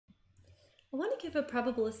I want to give a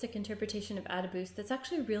probabilistic interpretation of AdaBoost that's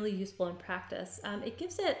actually really useful in practice. It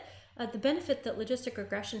gives it the benefit that logistic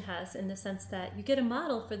regression has in the sense that you get a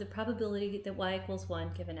model for the probability that y equals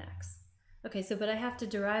 1 given x. Okay, but I have to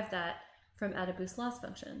derive that from AdaBoost loss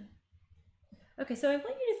function. Okay, so I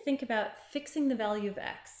want you to think about fixing the value of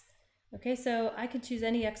x. Okay, so I could choose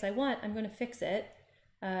any x I want. I'm going to fix it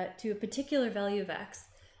to a particular value of x.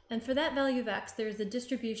 And for that value of x, there's a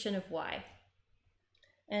distribution of y.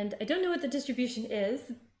 And I don't know what the distribution is,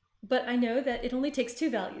 but I know that it only takes two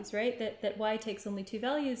values, right? That y takes only two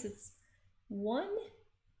values. It's 1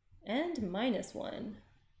 and -1.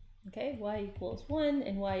 Okay, y equals 1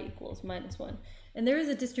 and y equals -1. And there is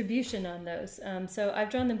a distribution on those. So I've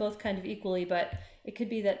drawn them both kind of equally, but it could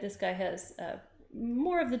be that this guy has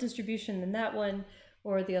more of the distribution than that one,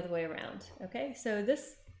 or the other way around. Okay, so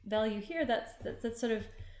this value here, that's sort of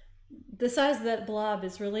the size of that blob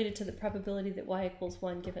is related to the probability that y equals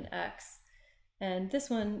 1 given x. And this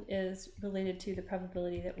one is related to the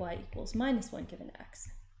probability that y equals -1 given x.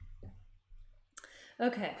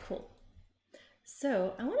 Okay, cool.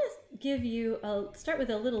 So I want to give you, I'll start with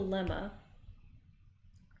a little lemma.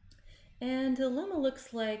 And the lemma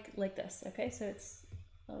looks like this. Okay, so it's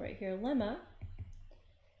all right here, lemma.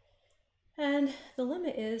 And the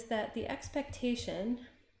lemma is that the expectation,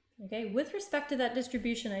 okay, with respect to that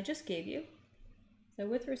distribution I just gave you, so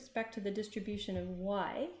with respect to the distribution of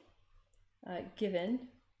y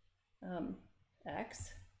given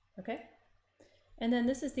x, okay, and then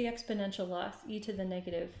this is the exponential loss, e to the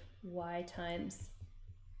negative y times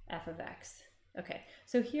f of x. Okay,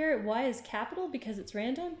 so here y is capital because it's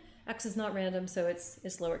random, x is not random, so it's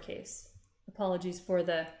lowercase. Apologies for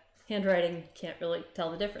the handwriting, can't really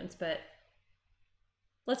tell the difference, but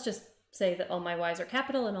let's just say that all my y's are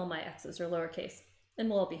capital and all my x's are lowercase, and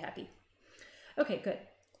we'll all be happy. Okay, good.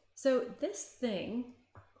 So this thing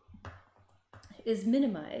is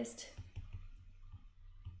minimized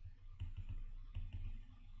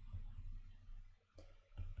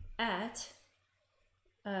at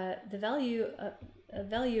the value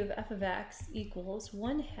of f of x equals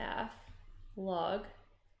 1/2 log,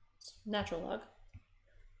 natural log,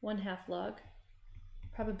 1/2 log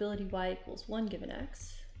probability y equals 1 given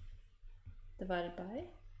x divided by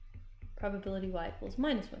probability y equals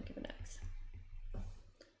 -1 given x.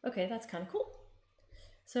 Okay, that's kind of cool.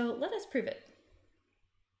 So let us prove it.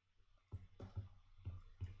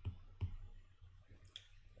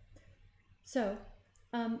 So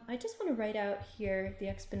I just want to write out here the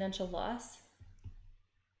exponential loss.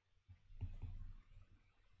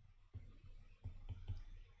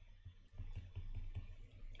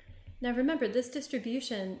 Now remember, this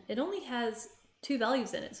distribution, it only has two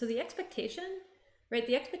values in it. So the expectation, right,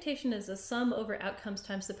 the expectation is a sum over outcomes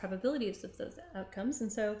times the probabilities of those outcomes.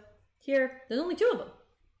 And so here, there's only two of them.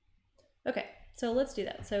 Okay, so let's do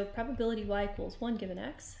that. So probability y equals 1 given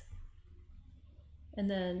x. And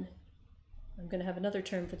then I'm going to have another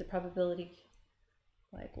term for the probability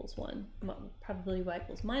y equals 1. Probability y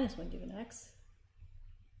equals -1 given x.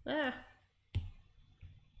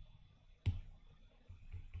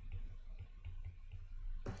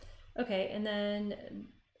 Okay, and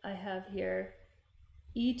then I have here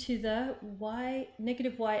e to the y,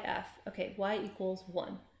 negative yf. Okay, y equals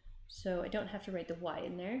 1. So I don't have to write the y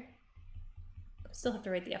in there. I still have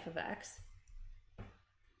to write the f of x.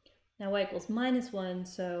 Now y equals -1,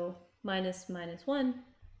 so minus 1,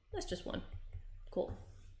 that's just 1. Cool.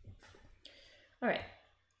 All right,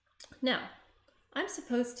 now I'm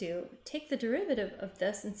supposed to take the derivative of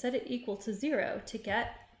this and set it equal to 0 to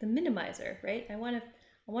get the minimizer, right? I want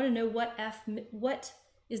to know what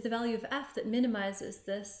is the value of f that minimizes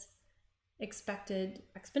this expected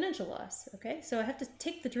exponential loss, okay? So I have to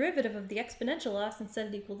take the derivative of the exponential loss and set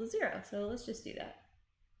it equal to 0. So let's just do that.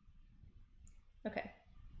 Okay,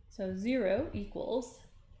 so 0 equals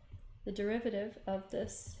the derivative of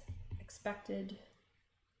this expected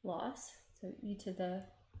loss, so e to the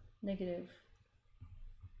negative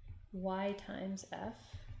y times f,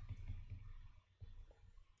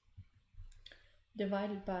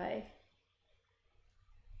 divided by,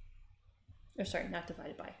 or sorry, not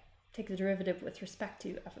divided by, take the derivative with respect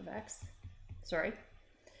to f of x, sorry.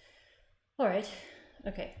 All right,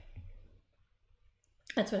 okay.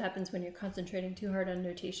 That's what happens when you're concentrating too hard on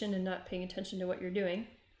notation and not paying attention to what you're doing.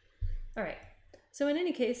 All right, so in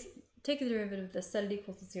any case, take the derivative of this, set it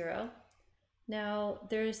equal to 0. Now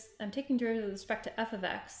I'm taking derivative with respect to f of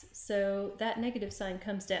x, so that negative sign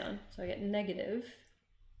comes down. So I get negative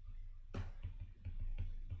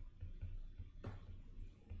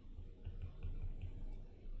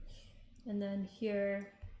and then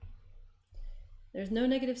here, there's no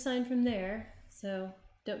negative sign from there, so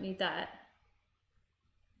don't need that.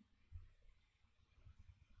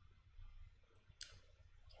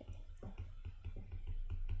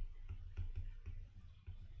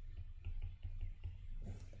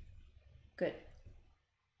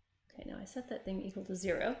 I set that thing equal to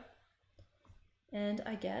 0, and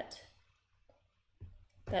I get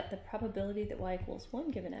that the probability that y equals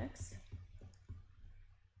 1 given x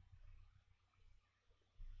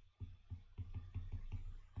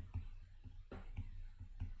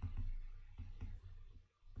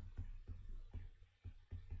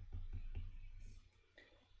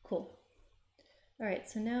cool. All right,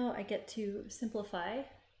 so now I get to simplify.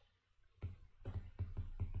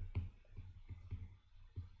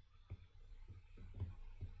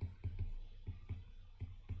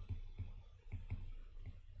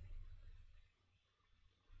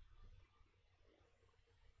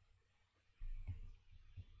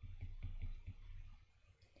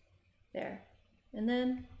 There. And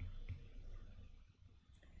then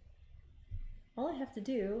all I have to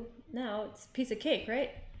do now, it's a piece of cake, right?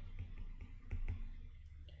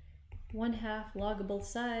 1/2 log of both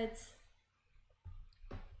sides.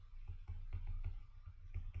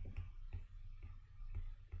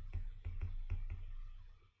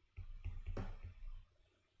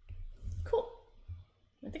 Cool.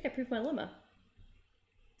 I think I proved my lemma.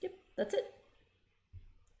 Yep, that's it.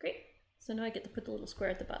 Great. So now I get to put the little square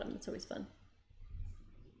at the bottom. That's always fun.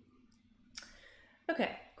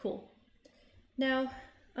 Okay, cool. Now,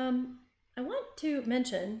 I want to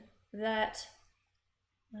mention that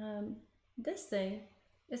this thing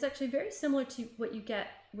is actually very similar to what you get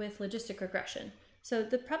with logistic regression. So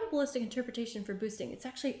the probabilistic interpretation for boosting, it's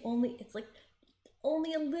like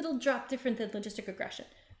only a little drop different than logistic regression.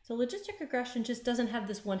 So logistic regression just doesn't have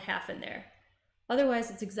this 1/2 in there. Otherwise,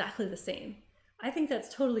 it's exactly the same. I think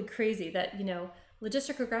that's totally crazy that, you know,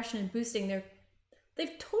 logistic regression and boosting,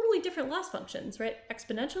 they've totally different loss functions, right?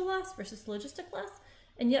 Exponential loss versus logistic loss.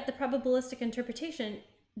 And yet the probabilistic interpretation,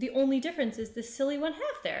 the only difference is this silly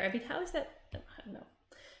 1/2 there. I mean, how is that? I don't know.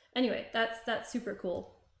 Anyway, that's super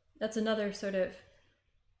cool. That's another sort of,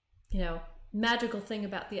 you know, magical thing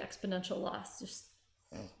about the exponential loss. Just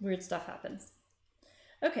weird stuff happens.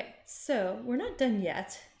 Okay, so we're not done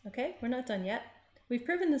yet. Okay, we're not done yet. We've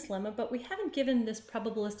proven this lemma, but we haven't given this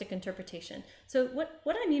probabilistic interpretation. So what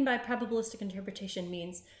I mean by probabilistic interpretation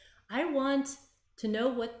means I want to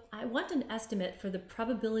know I want an estimate for the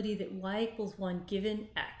probability that y equals 1 given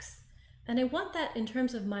x. And I want that in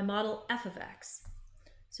terms of my model f of x.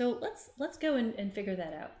 So let's go and figure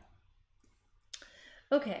that out.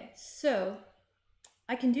 Okay, so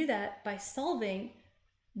I can do that by solving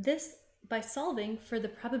for the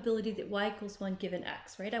probability that y equals 1 given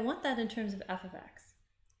x, right? I want that in terms of f of x.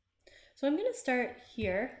 So I'm going to start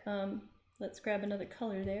here. Let's grab another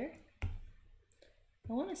color there.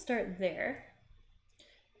 I want to start there.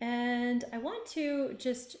 And I want to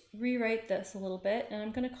just rewrite this a little bit. And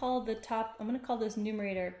I'm going to call this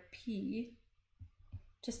numerator p,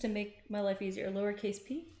 just to make my life easier, lowercase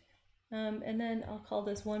p. And then I'll call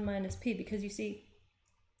this 1 minus p, because you see,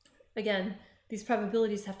 again, these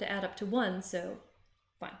probabilities have to add up to 1, so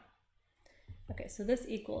fine. Okay, so this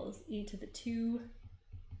equals e to the 2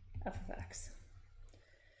 f of x.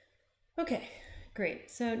 Okay, great.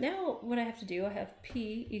 So now what I have to do, I have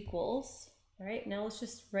p equals, all right, now let's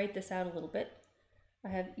just write this out a little bit. I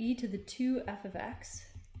have e to the 2 f of x,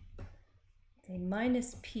 okay,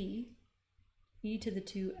 minus p e to the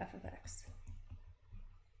 2 f of x.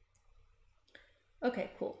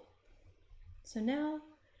 Okay, cool. So now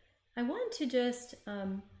I want to just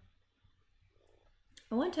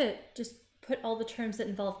put all the terms that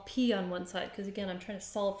involve p on one side, because again, I'm trying to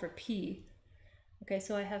solve for p. Okay,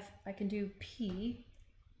 so I can do p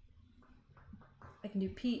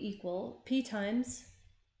equal p times,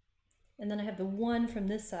 and then I have the 1 from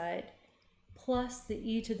this side plus the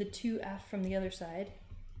e to the 2f from the other side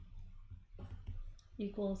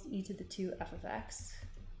equals e to the 2 f of x.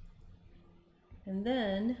 And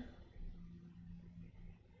then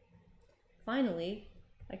finally,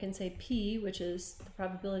 I can say p, which is the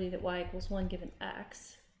probability that y equals 1 given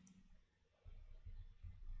x,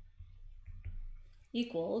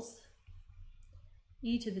 equals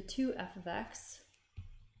e to the 2 f of x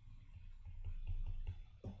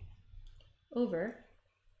over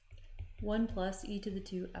 1 plus e to the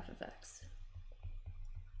 2 f of x.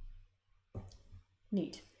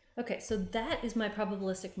 Neat. Okay, so that is my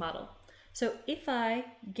probabilistic model. So if I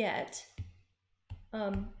get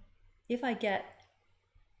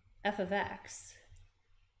f of x,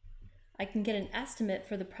 I can get an estimate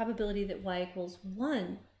for the probability that y equals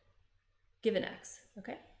 1 given x,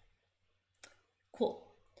 okay?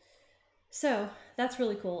 Cool. So that's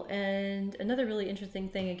really cool. And another really interesting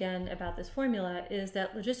thing again about this formula is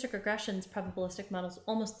that logistic regression's probabilistic model is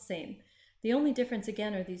almost the same. The only difference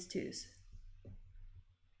again are these 2's.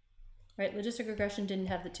 Right, logistic regression didn't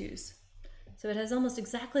have the 2's. So it has almost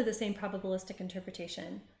exactly the same probabilistic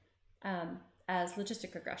interpretation as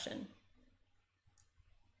logistic regression.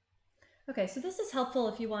 Okay, so this is helpful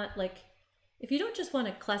if you want, like, if you don't just want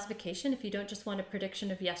a classification, if you don't just want a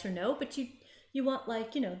prediction of yes or no, but you want,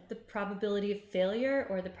 like, you know, the probability of failure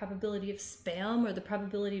or the probability of spam or the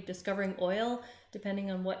probability of discovering oil,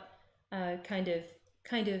 depending on what kind of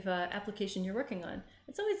application you're working on.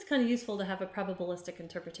 It's always kind of useful to have a probabilistic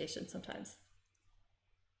interpretation sometimes.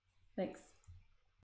 Thanks.